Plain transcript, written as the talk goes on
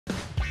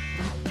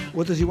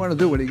What does he want to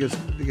do when he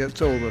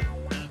gets older?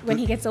 When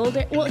he gets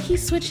older, well, he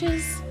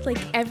switches like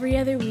every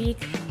other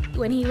week.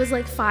 When he was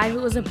like 5,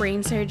 it was a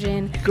brain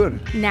surgeon. Good.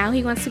 Now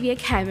he wants to be a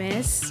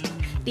chemist.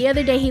 The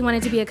other day he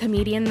wanted to be a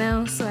comedian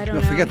though, so I don't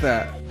know. No, forget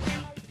that.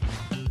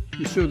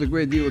 You served a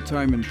great deal of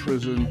time in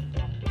prison,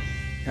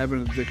 have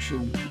an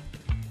addiction.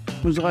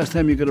 When's the last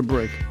time you got a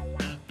break?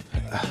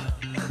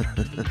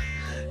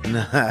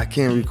 Nah, I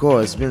can't recall.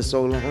 It's been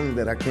so long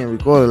that I can't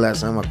recall the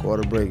last time I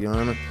caught a break, Your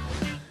Honor.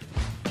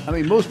 I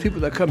mean, most people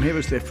that come here,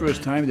 it's their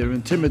first time. They're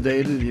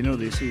intimidated. You know,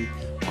 they see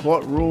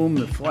courtroom,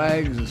 the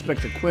flags,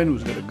 Inspector Quinn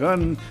who's got a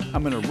gun.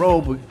 I'm in a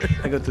robe.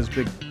 I got this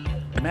big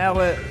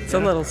mallet. It's a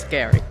little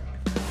scary.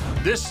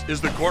 This is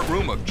the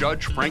courtroom of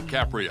Judge Frank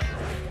Caprio,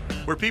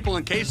 where people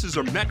in cases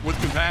are met with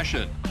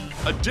compassion.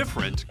 A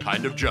different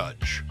kind of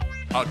judge.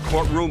 A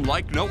courtroom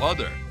like no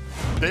other.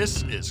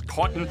 This is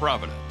Caught in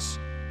Providence.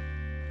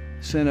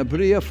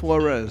 Sanabria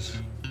Flores.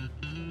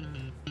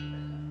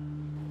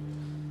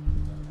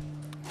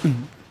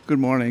 Good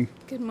morning.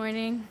 Good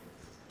morning.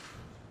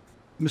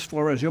 Miss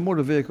Flores, your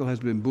motor vehicle has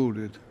been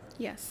booted.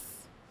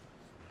 Yes.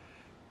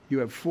 You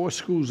have 4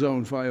 school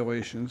zone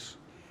violations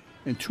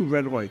and 2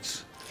 red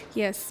lights.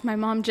 Yes, my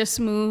mom just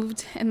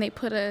moved and they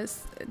put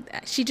us,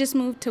 she just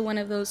moved to one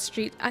of those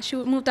streets. She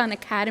moved on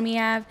Academy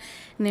Ave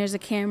and there's a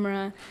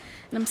camera.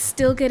 And I'm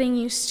still getting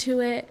used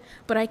to it,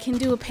 but I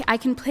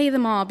can play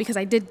them all because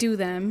I did do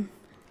them.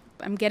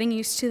 I'm getting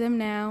used to them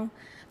now,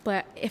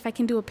 but if I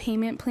can do a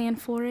payment plan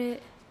for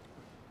it.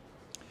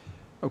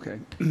 Okay.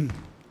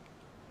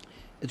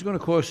 It's going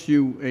to cost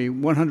you a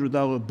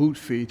 $100 boot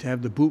fee to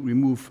have the boot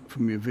removed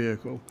from your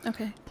vehicle.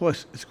 Okay.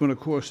 Plus, it's going to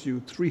cost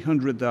you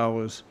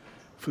 $300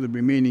 for the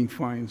remaining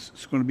fines.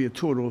 It's going to be a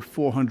total of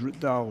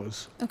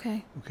 $400.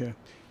 Okay. Okay.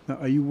 Now,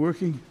 are you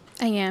working?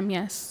 I am,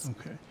 yes.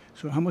 Okay.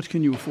 So how much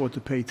can you afford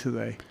to pay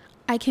today?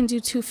 I can do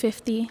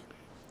 $250.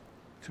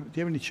 So, do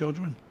you have any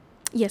children?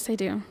 Yes, I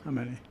do. How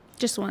many?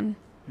 Just one.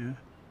 Yeah. Are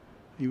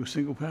you a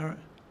single parent?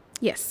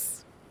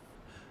 Yes.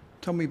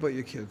 Tell me about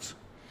your kids.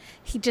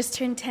 He just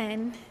turned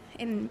 10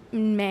 in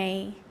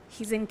May.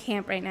 He's in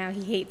camp right now.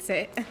 He hates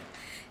it.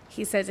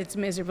 He says it's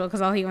miserable because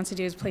all he wants to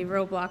do is play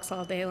Roblox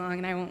all day long,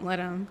 and I won't let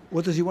him.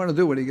 What does he want to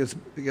do when he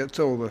gets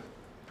older?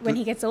 When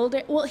he gets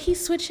older, well, he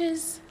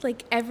switches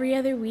like every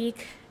other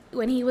week.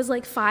 When he was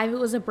like 5, it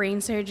was a brain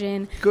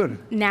surgeon. Good.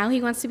 Now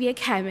he wants to be a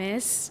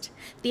chemist.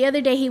 The other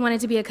day he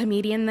wanted to be a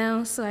comedian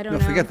though, so I don't know.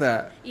 No, forget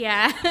that.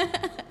 Yeah.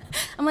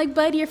 I'm like,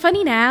 bud, you're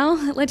funny now.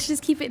 Let's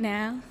just keep it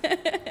now.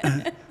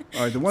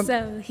 All right,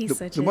 So he's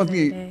such a one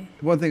day. thing.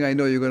 One thing I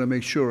know you're going to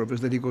make sure of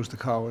is that he goes to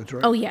college,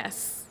 right? Oh,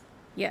 yes.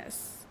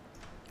 Yes.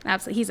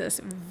 Absolutely. He's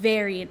a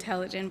very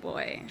intelligent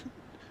boy.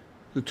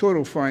 The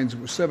total fines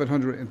were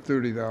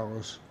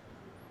 $730.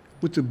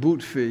 With the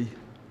boot fee,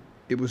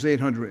 it was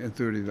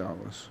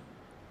 $830.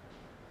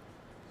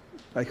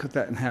 I cut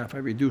that in half. I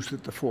reduced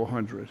it to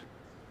 $400.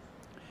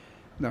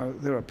 Now,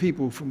 there are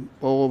people from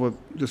all over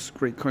this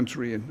great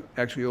country and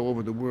actually all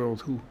over the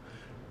world who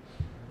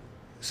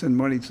send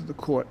money to the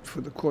court for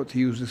the court to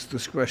use its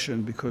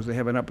discretion because they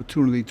have an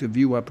opportunity to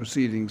view our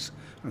proceedings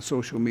on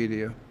social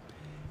media.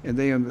 And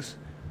they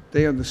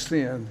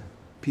understand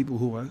people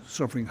who are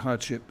suffering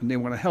hardship and they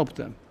want to help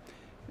them.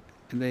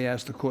 And they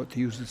ask the court to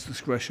use its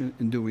discretion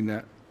in doing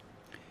that.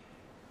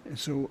 And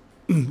so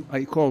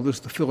I call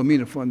this the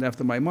Philomena Fund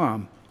after my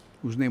mom,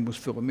 whose name was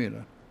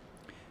Philomena.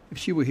 If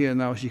she were here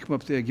now, she'd come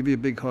up there, give you a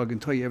big hug,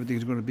 and tell you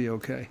everything's going to be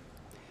okay.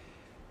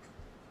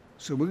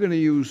 So we're going to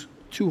use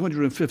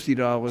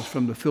 $250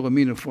 from the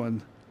Philomena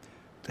Fund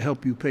to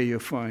help you pay your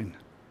fine.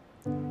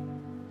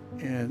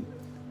 And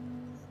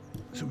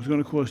so it's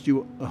going to cost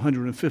you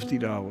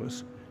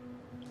 $150.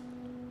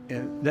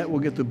 And that will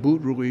get the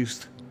boot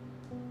released,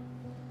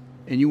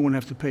 and you won't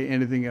have to pay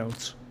anything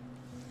else.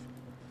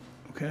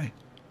 Okay?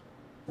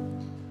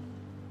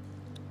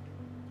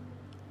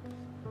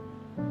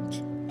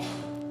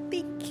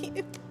 Thank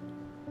you.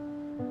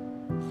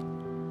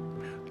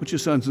 What's your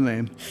son's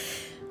name?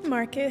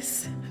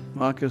 Marcus.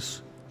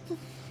 Marcus?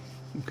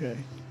 Okay.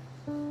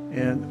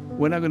 And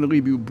we're not going to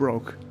leave you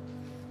broke.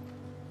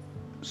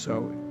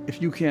 So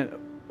if you can't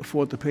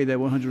afford to pay that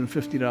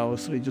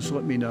 $150 today, just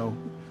let me know,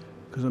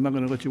 because I'm not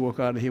going to let you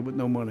walk out of here with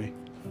no money.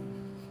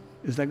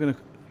 Is that going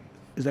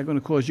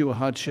to cause you a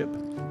hardship?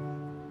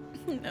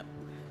 No.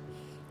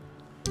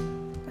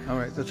 All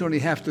right, that's only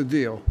half the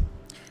deal.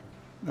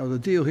 Now, the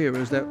deal here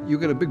is that you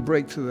get a big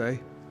break today.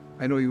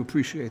 I know you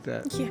appreciate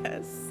that.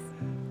 Yes.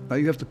 Now,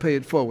 you have to pay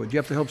it forward. You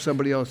have to help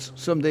somebody else.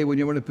 Someday when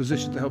you're in a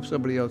position to help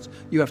somebody else,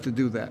 you have to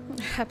do that.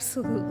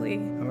 Absolutely.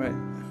 All right?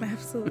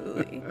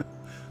 Absolutely.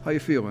 How you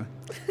feeling?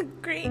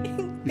 Great.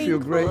 You feel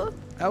great?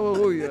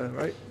 Hallelujah,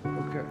 right?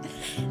 Okay.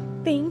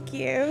 Thank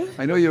you.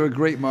 I know you're a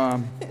great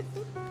mom.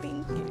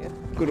 Thank you.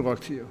 Good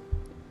luck to you.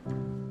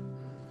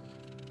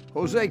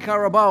 Jose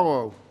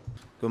Caraballo.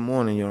 Good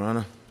morning, Your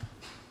Honor.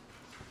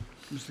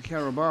 Mr.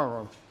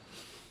 Caraballo,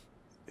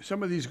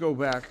 some of these go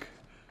back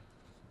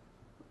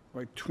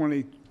like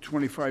 20,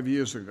 25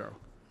 years ago.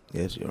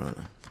 Yes, Your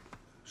Honor.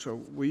 So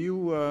were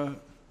you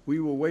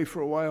away for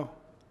a while?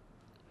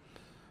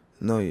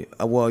 No,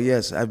 well,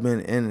 yes, I've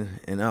been in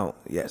and out,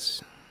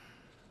 yes.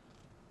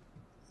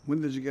 When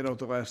did you get out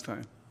the last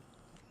time?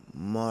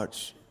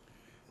 March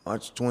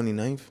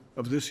 29th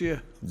Of this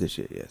year? this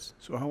year, yes.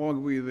 So how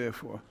long were you there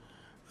for?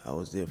 I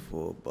was there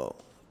for about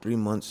 3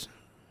 months.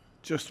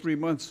 Just 3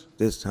 months?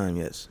 This time,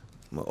 yes.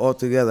 But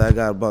altogether, I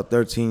got about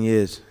 13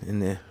 years in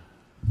there.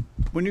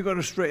 When you going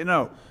to straighten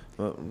out?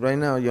 Right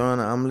now, Your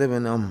Honor, I'm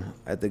living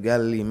at the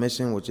Galilee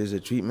Mission, which is a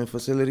treatment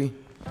facility,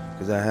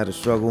 because I had a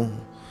struggle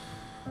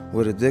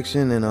with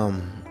addiction, and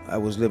I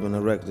was living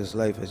a reckless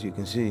life, as you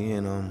can see,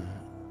 and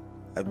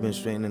I've been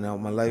straightening out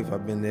my life.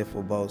 I've been there for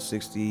about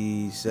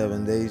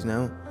 67 days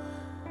now,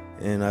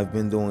 and I've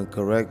been doing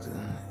correct,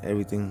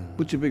 everything.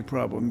 What's your big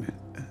problem?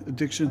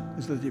 Addiction?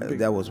 Is that your big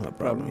That was my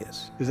problem,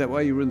 yes. Is that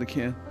why you were in the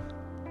can?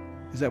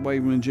 Is that why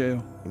you were in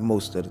jail?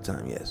 Most of the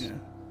time, yes.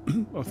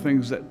 Yeah. Or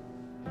things that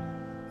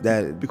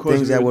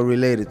Things that were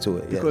related to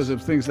it, because yes.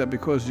 of things that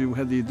because you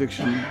had the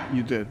addiction,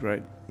 you did,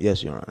 right?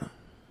 Yes, Your Honor.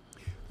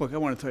 Look, I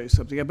want to tell you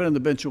something. I've been on the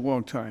bench a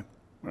long time,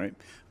 right?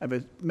 I've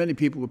had many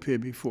people appear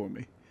before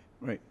me,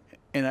 right?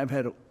 And I've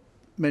had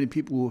many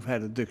people who have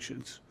had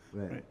addictions,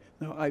 right?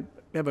 Now, I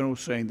have an old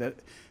saying that,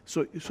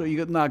 so you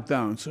get knocked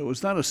down. So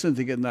it's not a sin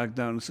to get knocked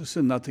down. It's a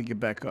sin not to get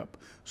back up.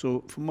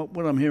 So from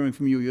what I'm hearing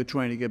from you, you're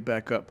trying to get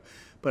back up.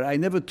 But I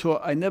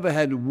never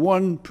had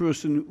one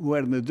person who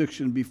had an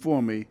addiction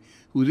before me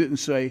who didn't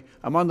say,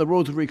 I'm on the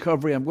road to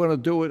recovery, I'm going to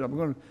do it, I'm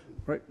going to,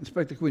 right?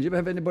 Inspector Quinn, do you ever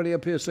have anybody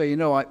up here say, you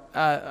know,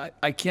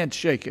 I can't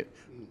shake it.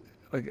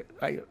 Like,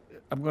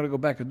 I'm going to go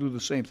back and do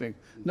the same thing.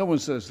 No one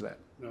says that,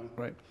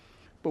 right?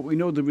 But we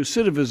know the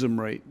recidivism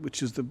rate,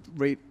 which is the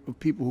rate of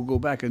people who go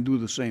back and do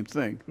the same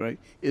thing, right,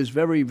 is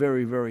very,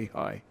 very, very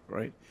high,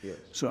 right? Yes.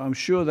 So I'm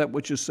sure that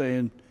what you're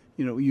saying,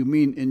 you know, you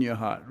mean in your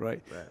heart,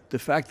 right? The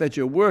fact that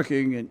you're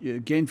working and you're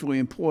gainfully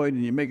employed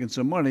and you're making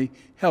some money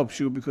helps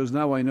you because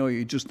now I know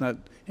you're just not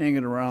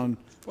hanging around.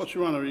 Plus,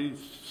 Your Honor, he's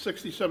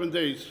 67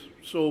 days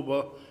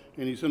sober,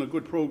 and he's in a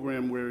good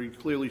program where he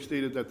clearly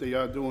stated that they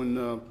are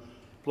doing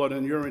blood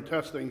and urine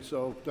testing,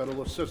 so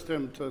that'll assist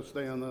him to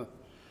stay on the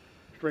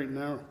straight and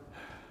narrow.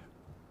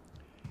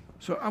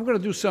 So I'm going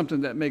to do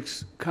something that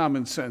makes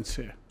common sense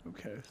here,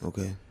 okay?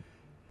 Okay.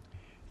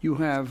 You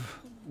have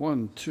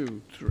 1,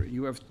 2, 3.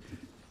 You have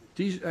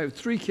I have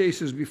 3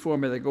 cases before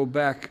me that go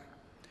back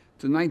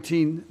to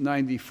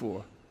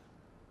 1994.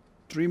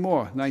 3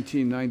 more,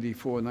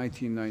 1994,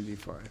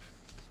 1995.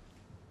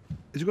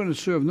 It's going to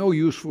serve no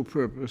useful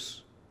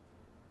purpose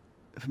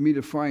for me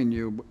to fine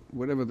you,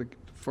 whatever the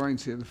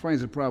fines here. The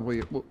fines are probably,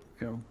 you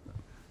know,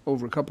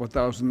 over a couple of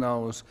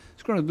 $1,000.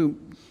 It's going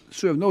to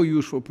serve no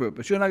useful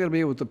purpose. You're not going to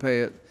be able to pay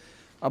it.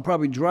 I'll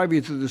probably drive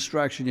you to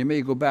distraction. You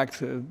may go back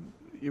to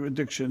your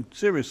addiction.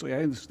 Seriously,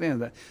 I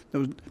understand that.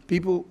 Those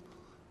people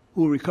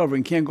who are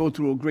recovering can't go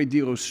through a great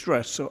deal of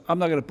stress, so I'm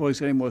not going to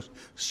place any more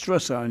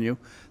stress on you.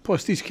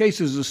 Plus, these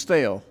cases are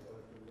stale.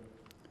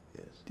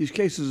 Yes. These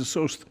cases are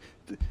so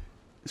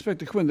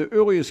Inspector Quinn, the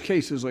earliest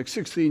case is like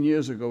 16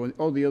 years ago, and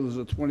all the others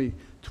are 20,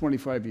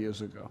 25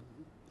 years ago.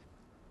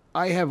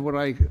 I have what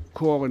I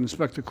call, and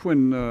Inspector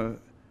Quinn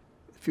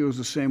feels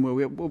the same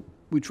way.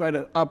 We try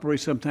to operate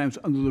sometimes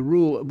under the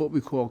rule of what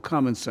we call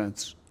common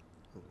sense.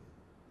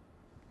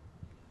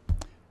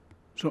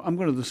 So I'm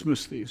going to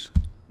dismiss these.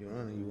 Your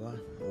Honor, you are?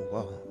 Oh,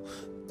 wow.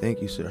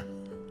 Thank you, sir.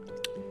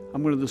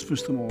 I'm going to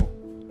dismiss them all.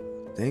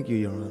 Thank you,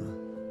 Your Honor.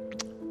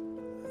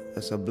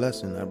 That's a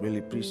blessing. I really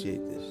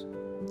appreciate this.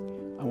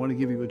 I want to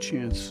give you a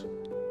chance.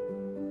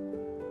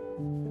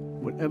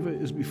 Whatever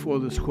is before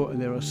this court,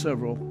 and there are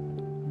several,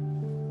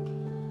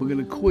 we're going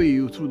to clear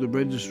you through the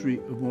registry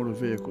of motor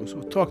vehicles.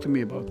 So talk to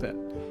me about that.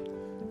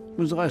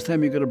 When's the last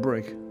time you got a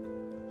break?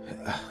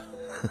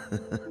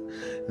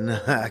 Nah,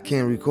 I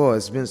can't recall.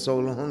 It's been so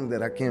long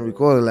that I can't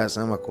recall the last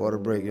time I caught a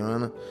break, Your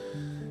Honor.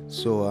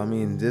 So, I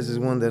mean, this is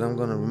one that I'm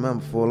going to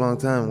remember for a long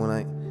time. When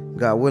I,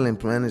 God willing,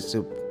 managed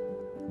to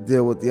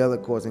deal with the other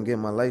courts and get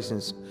my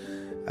license,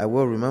 I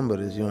will remember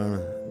this, Your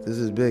Honor. This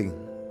is big.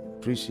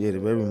 Appreciate it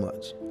very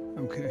much.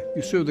 Okay.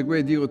 You served a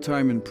great deal of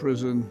time in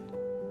prison,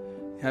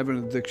 have an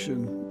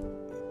addiction,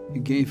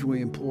 you're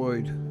gainfully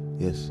employed.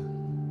 Yes.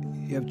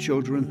 You have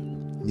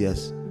children.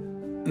 Yes.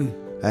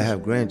 I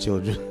have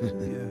grandchildren.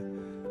 Yeah.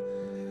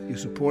 You're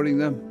supporting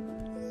them?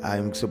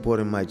 I'm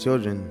supporting my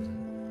children.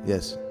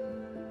 Yes.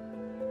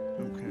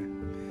 Okay.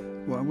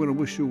 Well, I'm going to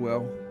wish you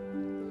well.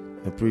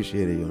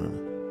 Appreciate it, Your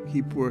Honor.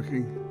 Keep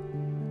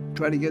working.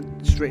 Try to get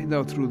straightened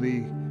out through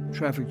the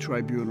traffic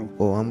tribunal.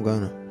 Oh, I'm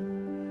gonna.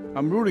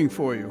 I'm rooting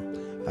for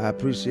you. I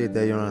appreciate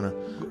that, Your Honor.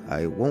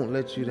 I won't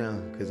let you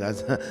down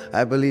because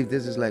I believe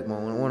this is like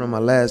one of my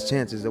last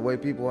chances. The way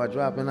people are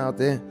dropping out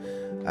there,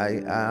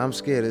 I'm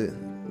scared to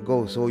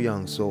go so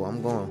young. So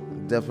I'm going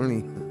to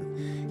definitely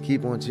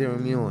keep on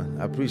cheering me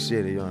on. I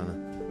appreciate it, Your Honor.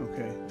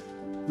 Okay.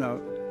 Now,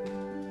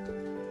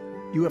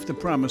 you have to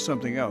promise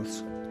something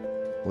else.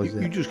 What's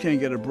that? You just can't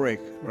get a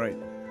break, right?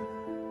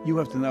 You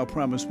have to now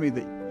promise me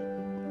that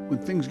when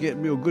things get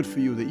real good for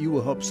you, that you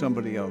will help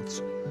somebody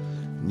else.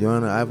 Your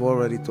Honor, I've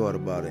already thought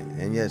about it.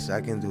 And yes,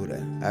 I can do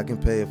that. I can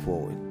pay it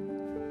forward.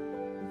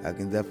 I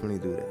can definitely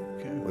do that.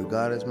 Okay. With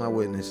God as my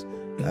witness,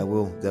 I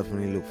will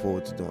definitely look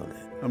forward to doing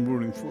that. I'm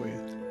rooting for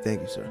you.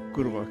 Thank you, sir.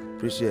 Good luck.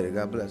 Appreciate it.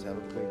 God bless. Have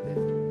a great day.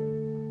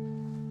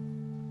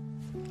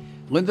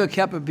 Linda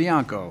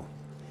Capabianco.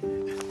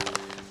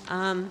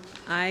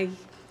 I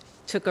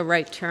took a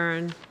right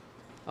turn,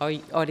 or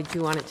did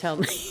you want to tell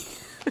me?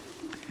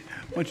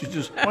 Why don't you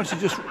just,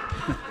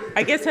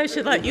 I guess I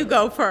should let you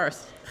go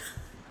first.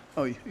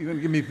 oh, you're going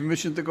to give me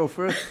permission to go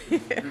first?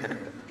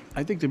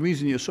 I think the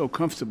reason you're so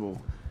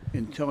comfortable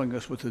in telling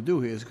us what to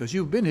do here is because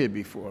you've been here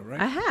before, right?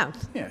 I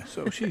have. Yeah,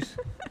 so she's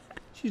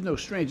no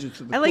stranger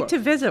to the I like court. to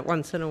visit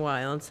once in a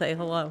while and say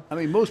hello. I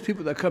mean, most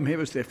people that come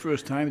here, it's their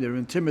first time. They're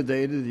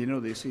intimidated. You know,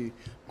 they see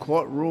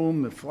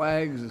courtroom, the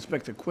flags,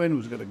 Inspector Quinn,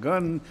 who's got a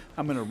gun.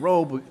 I'm in a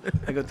robe.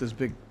 I got this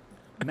big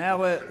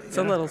mallet. It's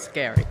a little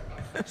scary.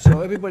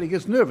 So everybody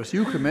gets nervous.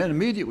 You come in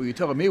immediately. You're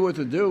telling me what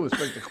to do,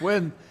 Inspector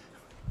Quinn.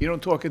 You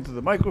don't talk into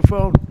the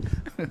microphone.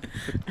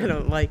 I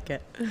don't like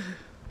it.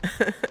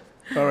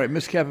 All right,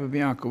 Miss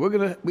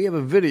Capabianco, we have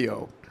a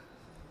video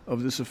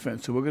of this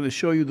offense, so we're going to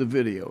show you the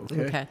video,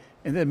 okay? Okay.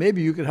 And then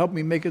maybe you can help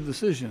me make a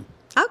decision.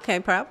 Okay,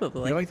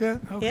 probably. You like that?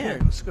 Okay, Yeah.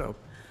 let's go.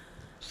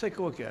 Let's take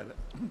a look at it.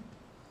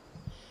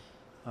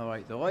 All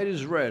right, the light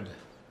is red,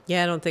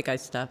 Yeah, I don't think I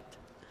stopped.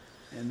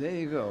 and there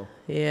you go.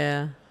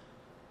 Yeah,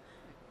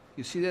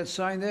 You see that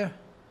sign there?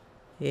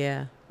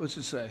 yeah. What's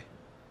it say?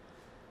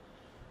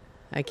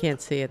 I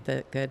can't see it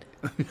that good.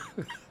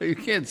 You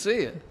can't see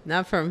it.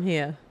 Not from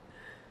here.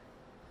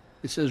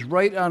 It says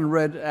right on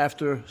red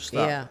after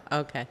stop. Yeah,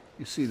 okay.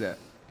 You see that?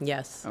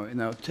 Yes. All right,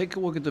 now take a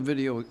look at the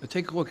video.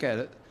 Take a look at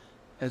it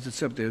as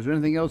it's up there. Is there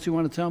anything else you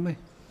want to tell me?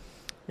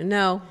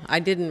 No, I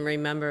didn't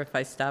remember if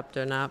I stopped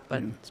or not,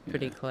 but it's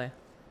pretty clear.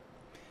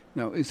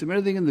 Now, is there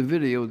anything in the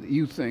video that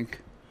you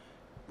think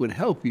would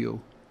help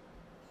you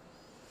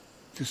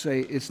to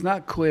say it's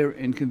not clear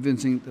and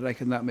convincing that I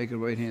cannot make a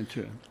right-hand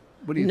turn?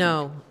 What do you think?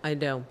 No, I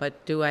don't.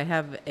 But do I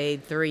have a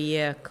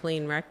 3-year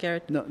clean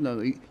record? No,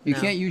 you No.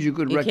 can't use your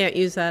good You record. can't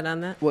use that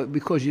on that? Well,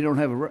 because you don't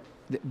have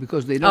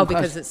because they don't. Oh,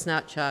 because it's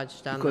not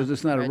charged on the because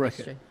it's not a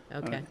registry. record.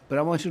 All Okay. right. But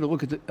I want you to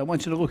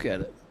look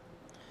at it.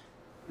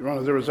 Your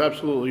Honor, there is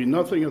absolutely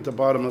nothing at the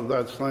bottom of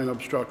that sign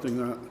obstructing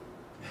that.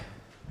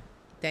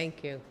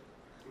 Thank you.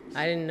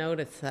 I didn't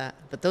notice that.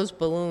 But those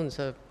balloons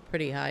are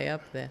pretty high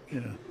up there. Yeah.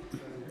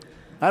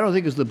 I don't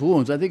think it's the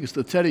balloons. I think it's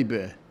the teddy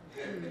bear.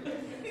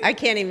 I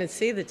can't even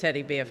see the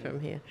teddy bear from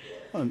here.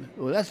 Oh,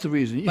 well, that's the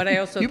reason. But I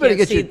also you better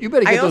can't get see. you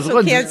better I get those also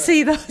lenses. can't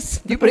see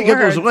those. You better get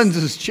those words.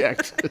 lenses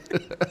checked.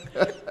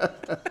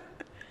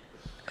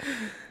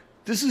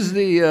 This is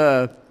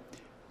the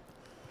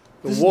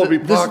Warby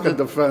Parker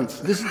defense.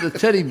 This is the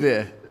teddy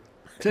bear.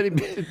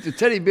 The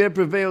teddy bear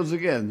prevails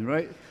again,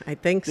 right? I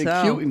think They're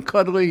so. cute and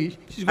cuddly.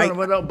 She's going to I-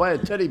 run out and buy a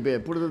teddy bear,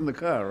 put it in the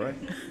car, right?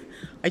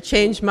 I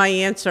changed my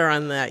answer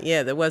on that.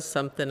 Yeah, there was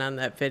something on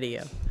that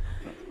video.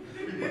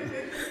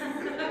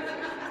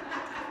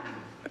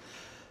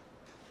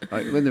 All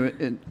right, Linda,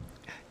 and,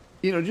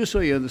 just so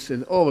you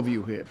understand, all of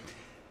you here,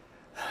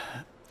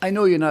 I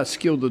know you're not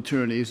skilled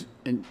attorneys,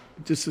 and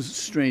this is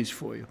strange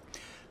for you.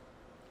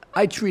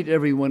 I treat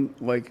everyone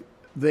like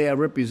they are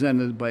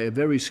represented by a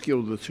very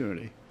skilled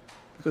attorney,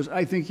 because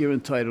I think you're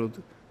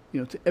entitled,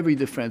 to every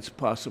defense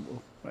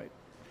possible, right?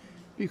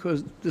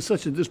 Because there's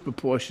such a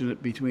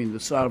disproportionate between the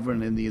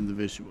sovereign and the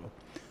individual.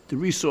 The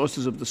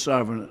resources of the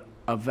sovereign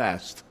are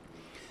vast.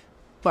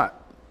 But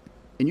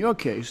in your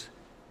case,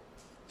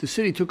 the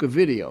city took a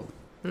video,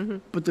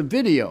 but the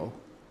video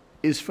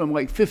is from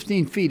like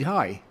 15 feet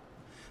high.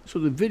 So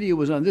the video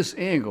was on this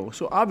angle,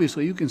 so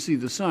obviously you can see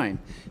the sign.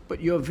 But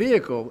your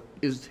vehicle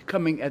is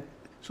coming at,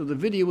 so the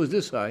video was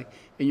this high,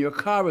 and your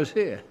car is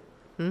here,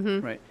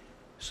 right?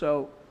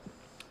 So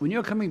when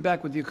you're coming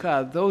back with your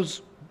car,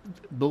 those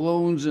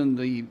balloons and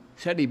the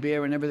teddy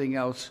bear and everything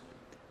else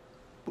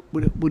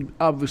would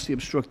obviously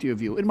obstruct your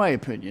view, in my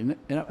opinion.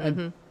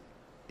 And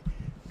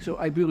so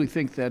I really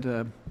think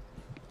that,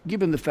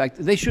 given the fact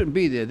that they shouldn't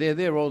be there, they're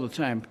there all the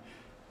time.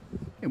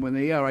 And when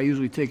they are, I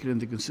usually take it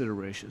into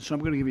consideration. So I'm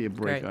going to give you a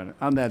break Great. on it,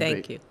 on that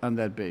Thank you. on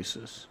that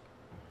basis.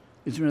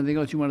 Is there anything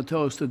else you want to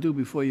tell us to do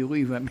before you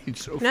leave? I mean,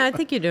 so No, I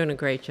think you're doing a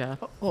great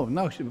job. oh,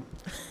 now she.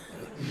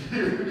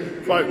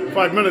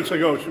 5 minutes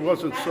ago, she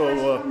wasn't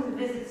so,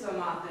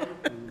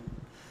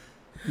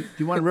 Do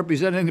you want to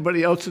represent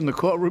anybody else in the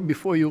courtroom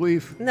before you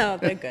leave? No,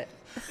 they're good.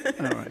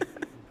 All right.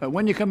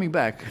 When you coming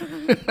back?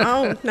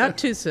 Oh, not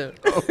too soon.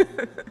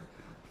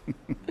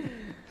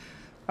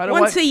 I don't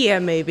Once want, a year,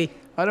 maybe.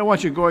 I don't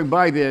want you going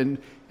by there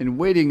and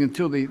waiting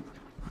until the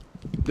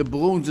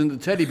balloons and the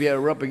teddy bear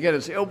are up again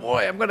and say, oh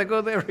boy, I'm going to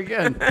go there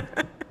again.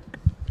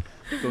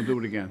 Don't do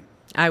it again.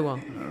 I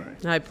won't. All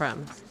right. I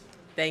promise.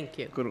 Thank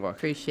you. Good luck.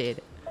 Appreciate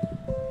it.